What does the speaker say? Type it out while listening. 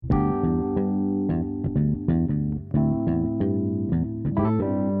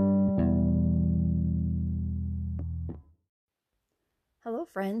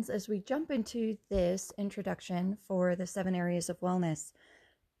friends, as we jump into this introduction for the 7 areas of wellness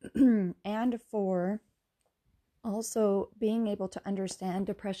and for also being able to understand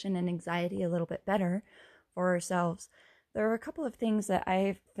depression and anxiety a little bit better for ourselves, there are a couple of things that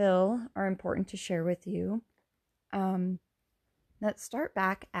I feel are important to share with you that start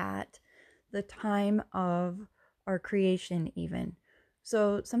back at the time of our creation, even.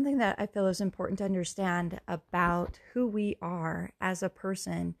 So, something that I feel is important to understand about who we are as a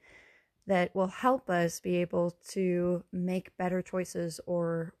person that will help us be able to make better choices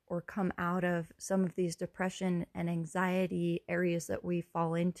or come out of some of these depression and anxiety areas that we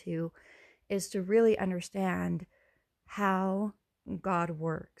fall into is to really understand how God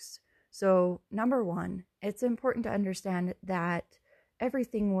works. So, number one, it's important to understand that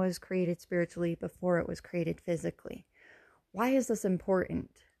everything was created spiritually before it was created physically. Why is this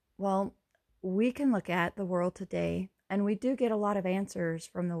important? Well, we can look at the world today, and we do get a lot of answers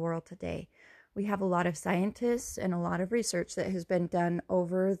from the world today. We have a lot of scientists and a lot of research that has been done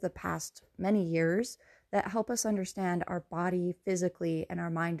over the past many years that help us understand our body physically and our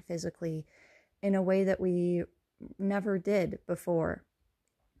mind physically in a way that we never did before.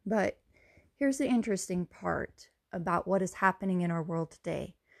 But here's the interesting part about what is happening in our world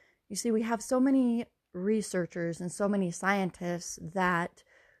today. You see, we have so many researchers and so many scientists that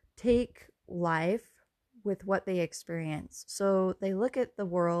take life with what they experience. So they look at the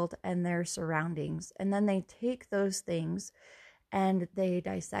world and their surroundings, and then they take those things and they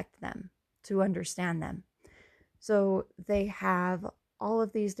dissect them to understand them. So they have all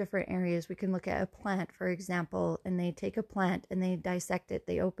of these different areas. We can look at a plant, for example, and they take a plant and they dissect it.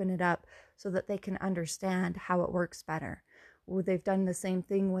 They open it up so that they can understand how it works better. Well, they've done the same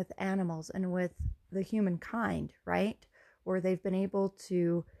thing with animals and with the humankind, right? Where they've been able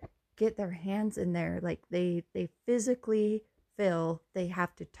to get their hands in there. Like they physically feel they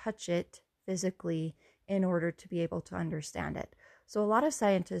have to touch it physically in order to be able to understand it. So a lot of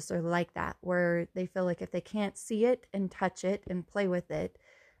scientists are like that, where they feel like if they can't see it and touch it and play with it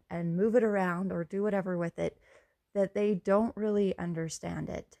and move it around or do whatever with it, that they don't really understand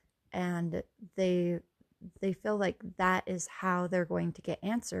it. And they feel like that is how they're going to get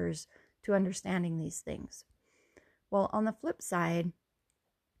answers to understanding these things. Well, on the flip side,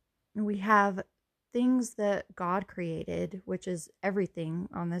 we have things that God created, which is everything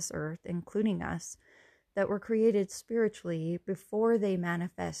on this earth, including us, that were created spiritually before they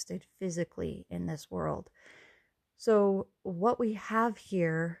manifested physically in this world. So what we have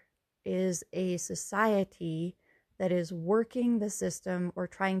here is a society that is working the system or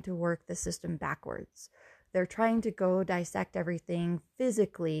trying to work the system backwards. They're trying to go dissect everything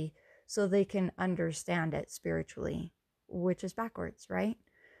physically so they can understand it spiritually, which is backwards, right?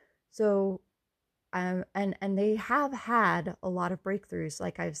 So, and they have had a lot of breakthroughs,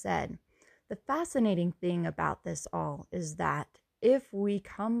 like I've said. The fascinating thing about this all is that if we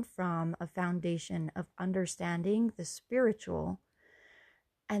come from a foundation of understanding the spiritual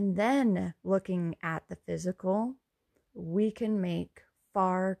and then looking at the physical, we can make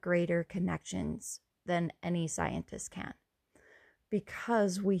far greater connections than any scientist can,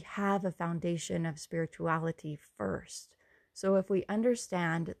 because we have a foundation of spirituality first. So if we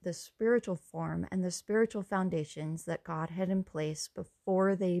understand the spiritual form and the spiritual foundations that God had in place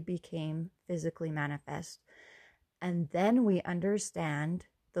before they became physically manifest, and then we understand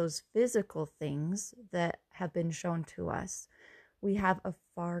those physical things that have been shown to us, we have a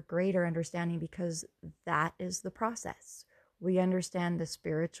far greater understanding, because that is the process. We understand the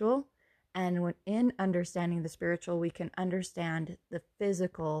spiritual, and when in understanding the spiritual, we can understand the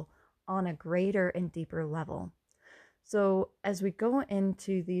physical on a greater and deeper level. So as we go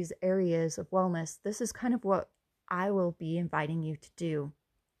into these areas of wellness, this is kind of what I will be inviting you to do,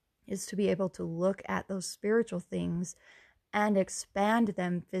 is to be able to look at those spiritual things and expand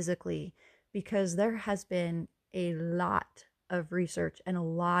them physically, because there has been a lot of research and a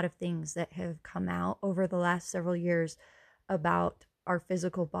lot of things that have come out over the last several years about our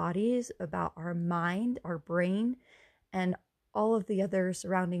physical bodies, about our mind, our brain, and all of the other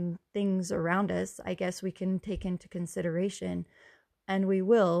surrounding things around us. I guess we can take into consideration, and we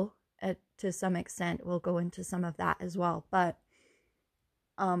will, to some extent, we'll go into some of that as well. But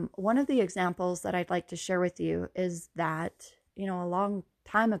one of the examples that I'd like to share with you is that, a long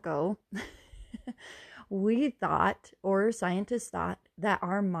time ago, we thought, or scientists thought, that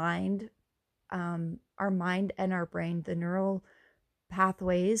our mind and our brain, the neural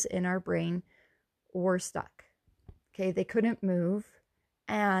pathways in our brain, were stuck. Okay, they couldn't move.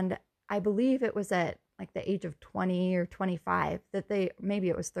 And I believe it was at like the age of 20 or 25 that maybe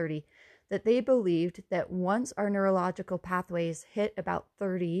it was 30, that they believed that once our neurological pathways hit about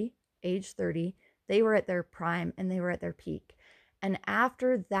age 30, they were at their prime and they were at their peak. And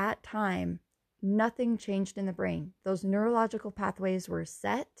after that time, nothing changed in the brain. Those neurological pathways were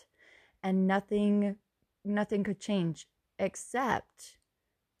set, and nothing could change except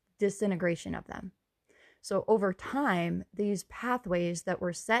disintegration of them. So over time, these pathways that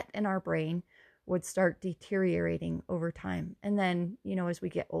were set in our brain would start deteriorating over time. And then, as we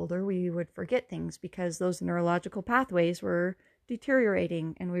get older, we would forget things because those neurological pathways were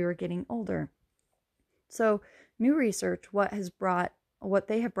deteriorating and we were getting older. So new research, what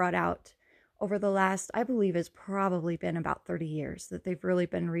they have brought out over the last, I believe, has probably been about 30 years that they've really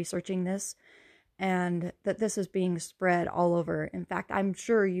been researching this, and that this is being spread all over. In fact, I'm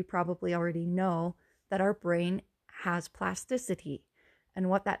sure you probably already know that our brain has plasticity. And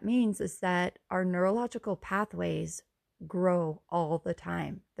what that means is that our neurological pathways grow all the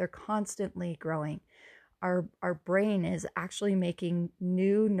time. They're constantly growing. Our brain is actually making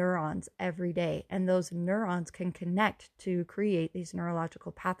new neurons every day, and those neurons can connect to create these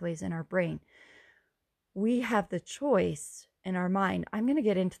neurological pathways in our brain. We have the choice in our mind. I'm going to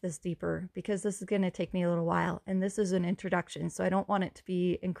get into this deeper because this is going to take me a little while, and this is an introduction, so I don't want it to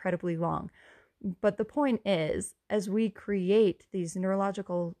be incredibly long. But the point is, as we create these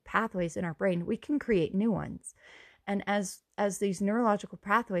neurological pathways in our brain, we can create new ones. And as these neurological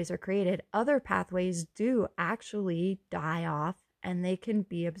pathways are created, other pathways do actually die off and they can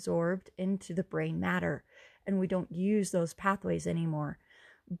be absorbed into the brain matter. And we don't use those pathways anymore.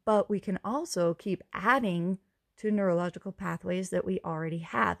 But we can also keep adding to neurological pathways that we already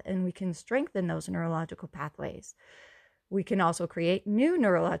have, and we can strengthen those neurological pathways. We can also create new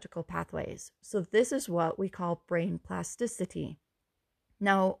neurological pathways. So this is what we call brain plasticity.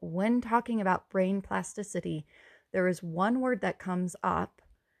 Now, when talking about brain plasticity, there is one word that comes up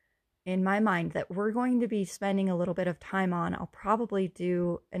in my mind that we're going to be spending a little bit of time on. I'll probably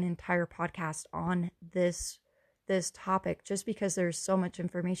do an entire podcast on this topic just because there's so much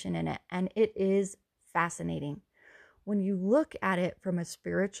information in it, and it is fascinating. When you look at it from a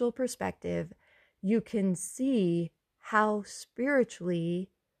spiritual perspective, you can see how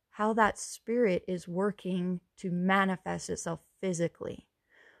that spirit is working to manifest itself physically.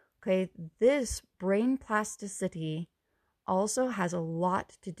 Okay, this brain plasticity also has a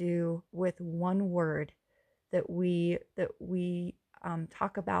lot to do with one word that we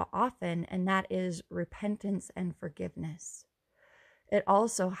talk about often, and that is repentance and forgiveness. It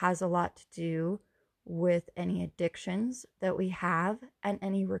also has a lot to do with any addictions that we have and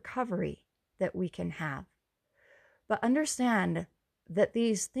any recovery that we can have. But understand that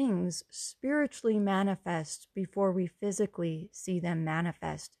these things spiritually manifest before we physically see them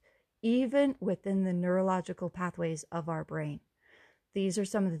manifest, even within the neurological pathways of our brain. These are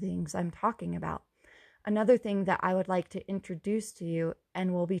some of the things I'm talking about. Another thing that I would like to introduce to you,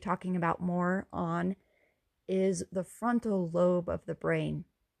 and we'll be talking about more on, is the frontal lobe of the brain.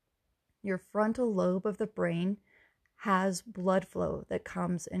 Your frontal lobe of the brain has blood flow that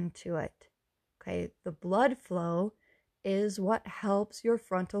comes into it. Okay, the blood flow is what helps your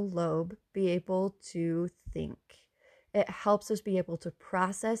frontal lobe be able to think. It helps us be able to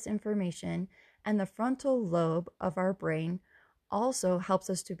process information, and the frontal lobe of our brain also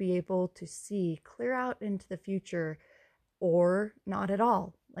helps us to be able to see clear out into the future, or not at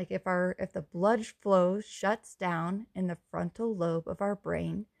all. Like if the blood flow shuts down in the frontal lobe of our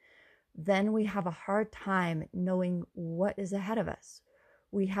brain, then we have a hard time knowing what is ahead of us.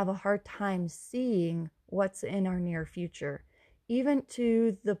 We have a hard time seeing what's in our near future. Even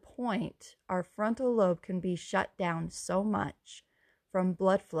to the point our frontal lobe can be shut down so much from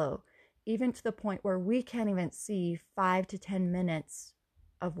blood flow, even to the point where we can't even see 5 to 10 minutes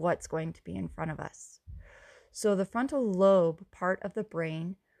of what's going to be in front of us. So the frontal lobe part of the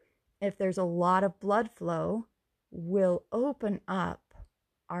brain, if there's a lot of blood flow, will open up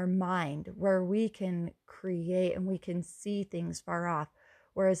our mind where we can create and we can see things far off.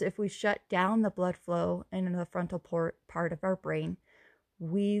 Whereas if we shut down the blood flow in the frontal part of our brain,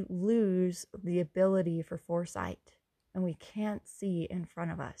 we lose the ability for foresight and we can't see in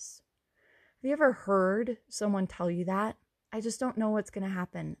front of us. Have you ever heard someone tell you that? I just don't know what's going to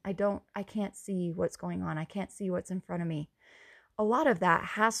happen. I can't see what's going on. I can't see what's in front of me. A lot of that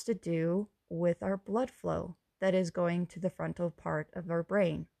has to do with our blood flow that is going to the frontal part of our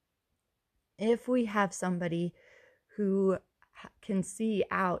brain. If we have somebody who can see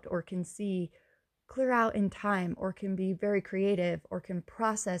out or can see clear out in time or can be very creative or can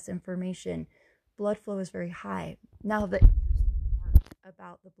process information, blood flow is very high. Now, the interesting part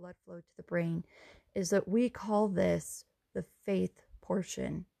about the blood flow to the brain is that we call this the faith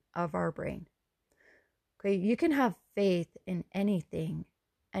portion of our brain. Okay, you can have faith in anything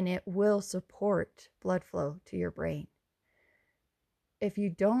and it will support blood flow to your brain. If you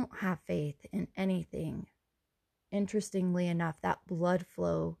don't have faith in anything, interestingly enough, that blood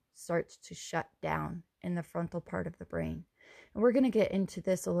flow starts to shut down in the frontal part of the brain. And we're going to get into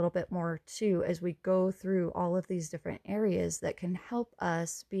this a little bit more too as we go through all of these different areas that can help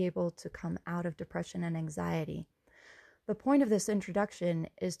us be able to come out of depression and anxiety. The point of this introduction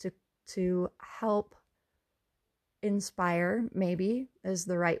is to help inspire, maybe is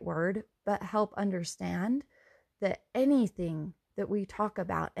the right word, but help understand that anything that we talk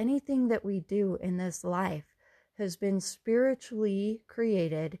about, anything that we do in this life has been spiritually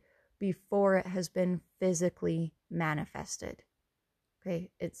created before it has been physically manifested.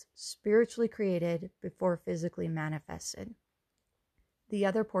 Okay, it's spiritually created before physically manifested. The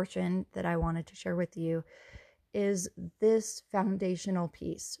other portion that I wanted to share with you is this foundational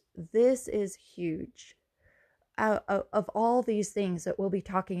piece. This is huge. Of all these things that we'll be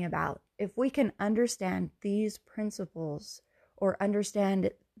talking about, if we can understand these principles or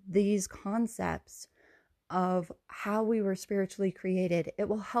understand these concepts of how we were spiritually created, it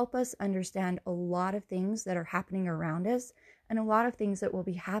will help us understand a lot of things that are happening around us and a lot of things that will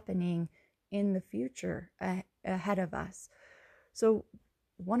be happening in the future ahead of us. So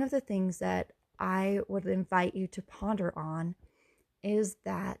one of the things that I would invite you to ponder on is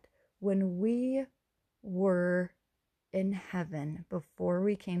that when we were in heaven before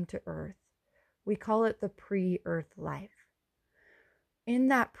we came to earth, we call it the pre-earth life. In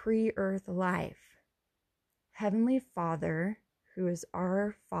that pre-earth life, Heavenly Father, who is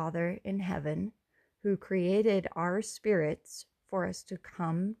our Father in heaven, who created our spirits for us to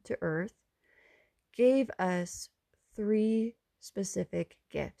come to earth, gave us 3 specific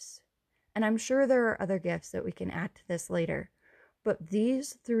gifts. And I'm sure there are other gifts that we can add to this later. But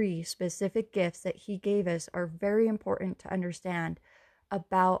these 3 specific gifts that he gave us are very important to understand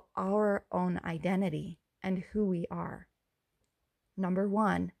about our own identity and who we are. Number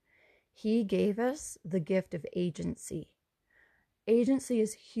 1, he gave us the gift of agency. Agency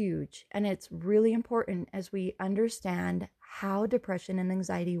is huge, and it's really important as we understand how depression and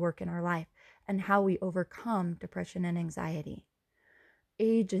anxiety work in our life and how we overcome depression and anxiety.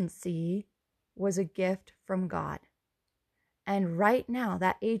 Agency was a gift from God. And right now,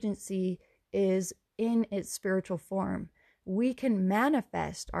 that agency is in its spiritual form. We can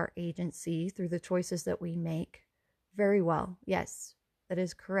manifest our agency through the choices that we make very well. Yes, that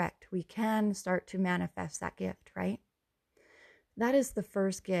is correct. We can start to manifest that gift, right? That is the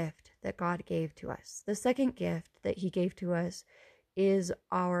first gift that God gave to us. The second gift that he gave to us is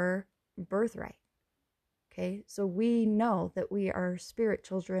our birthright. Okay, so we know that we are spirit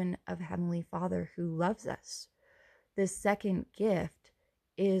children of Heavenly Father who loves us. This second gift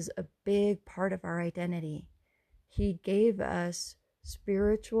is a big part of our identity. He gave us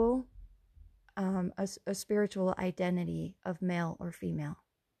spiritual, a spiritual identity of male or female.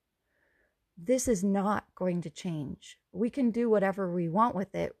 This is not going to change. We can do whatever we want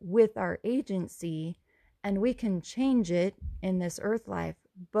with it with our agency, and we can change it in this earth life,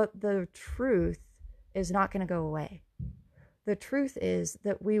 but the truth is not going to go away. The truth is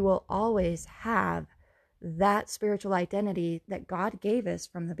that we will always have that spiritual identity that God gave us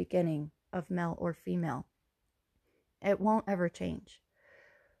from the beginning of male or female. It won't ever change.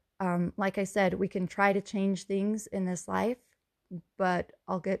 Like I said, we can try to change things in this life, but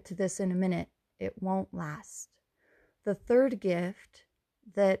I'll get to this in a minute. It won't last. The third gift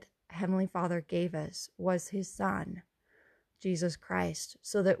that Heavenly Father gave us was his Son, Jesus Christ,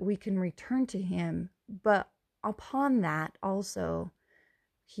 so that we can return to him. But upon that also,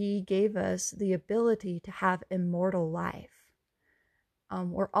 he gave us the ability to have immortal life.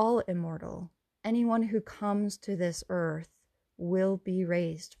 We're all immortal. Anyone who comes to this earth will be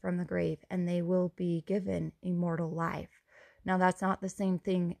raised from the grave, and they will be given immortal life. Now, that's not the same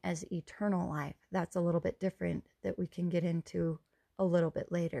thing as eternal life. That's a little bit different that we can get into a little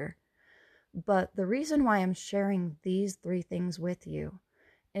bit later. But the reason why I'm sharing these 3 things with you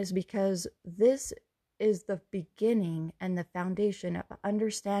is because this is the beginning and the foundation of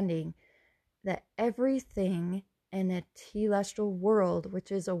understanding that everything in a telestial world,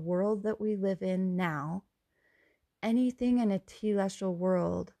 which is a world that we live in now, anything in a telestial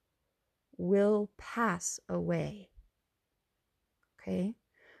world will pass away. Okay?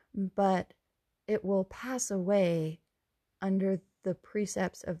 But it will pass away under the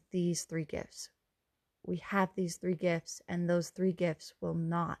precepts of these 3 gifts. We have these 3 gifts, and those 3 gifts will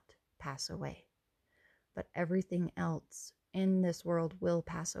not pass away. But everything else in this world will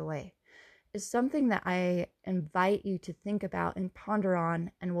pass away. is something that I invite you to think about and ponder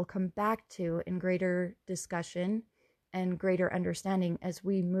on, and we'll come back to in greater discussion and greater understanding as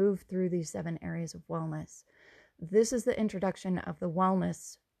we move through these 7 areas of wellness. This is the introduction of the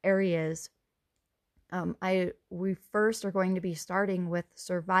wellness areas. We first are going to be starting with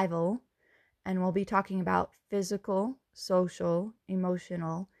survival, and we'll be talking about physical, social,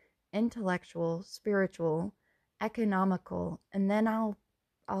 emotional, intellectual, spiritual, economical, and then I'll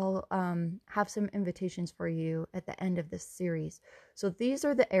have some invitations for you at the end of this series. So these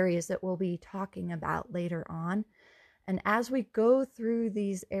are the areas that we'll be talking about later on. And as we go through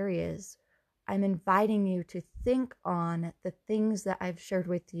these areas, I'm inviting you to think on the things that I've shared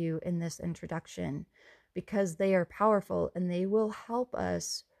with you in this introduction, because they are powerful and they will help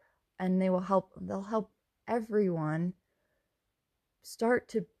us, and they'll help everyone start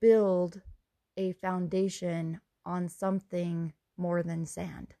to build a foundation on something more than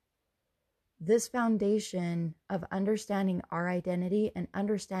sand. This foundation of understanding our identity and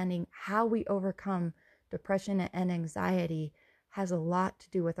understanding how we overcome depression and anxiety has a lot to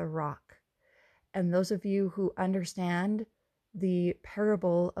do with a rock. And those of you who understand the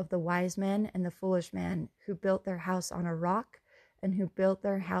parable of the wise man and the foolish man who built their house on a rock and who built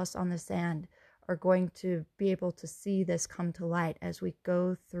their house on the sand are going to be able to see this come to light as we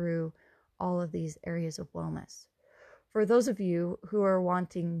go through all of these areas of wellness. For those of you who are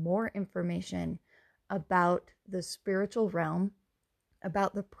wanting more information about the spiritual realm,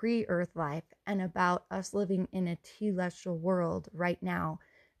 about the pre-earth life, and about us living in a telestial world right now,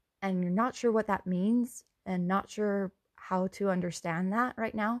 and you're not sure what that means and not sure how to understand that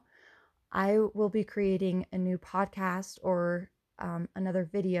right now, I will be creating a new podcast or another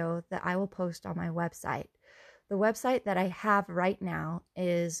video that I will post on my website. The website that I have right now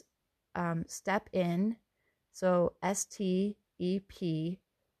is StepIn, so STEPIN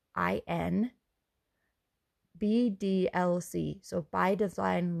BDLC, so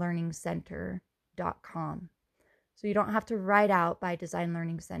ByDesignLearningCenter.com. So you don't have to write out By Design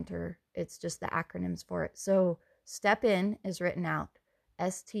Learning Center. It's just the acronyms for it. So StepIn is written out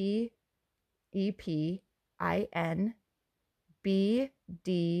StepIn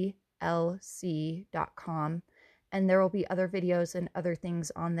BDLC.com. And there will be other videos and other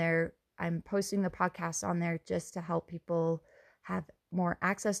things on there. I'm posting the podcast on there just to help people have more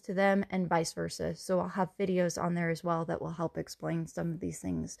access to them and vice versa. So I'll have videos on there as well that will help explain some of these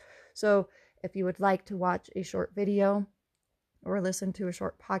things. So if you would like to watch a short video or listen to a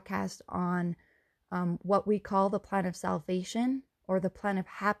short podcast on what we call the plan of salvation or the plan of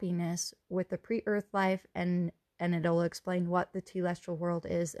happiness with the pre-earth life, and it'll explain what the telestial world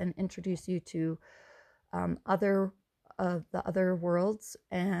is and introduce you to other worlds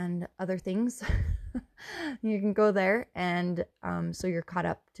and other things. You can go there, and so you're caught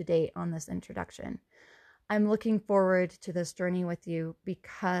up to date on this introduction. I'm looking forward to this journey with you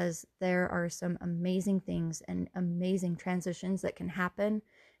because there are some amazing things and amazing transitions that can happen,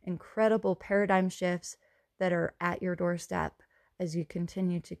 incredible paradigm shifts that are at your doorstep as you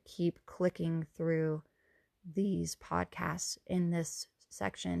continue to keep clicking through these podcasts in this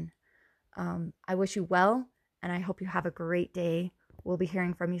section. I wish you well, and I hope you have a great day. We'll be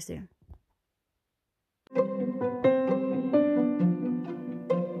hearing from you soon.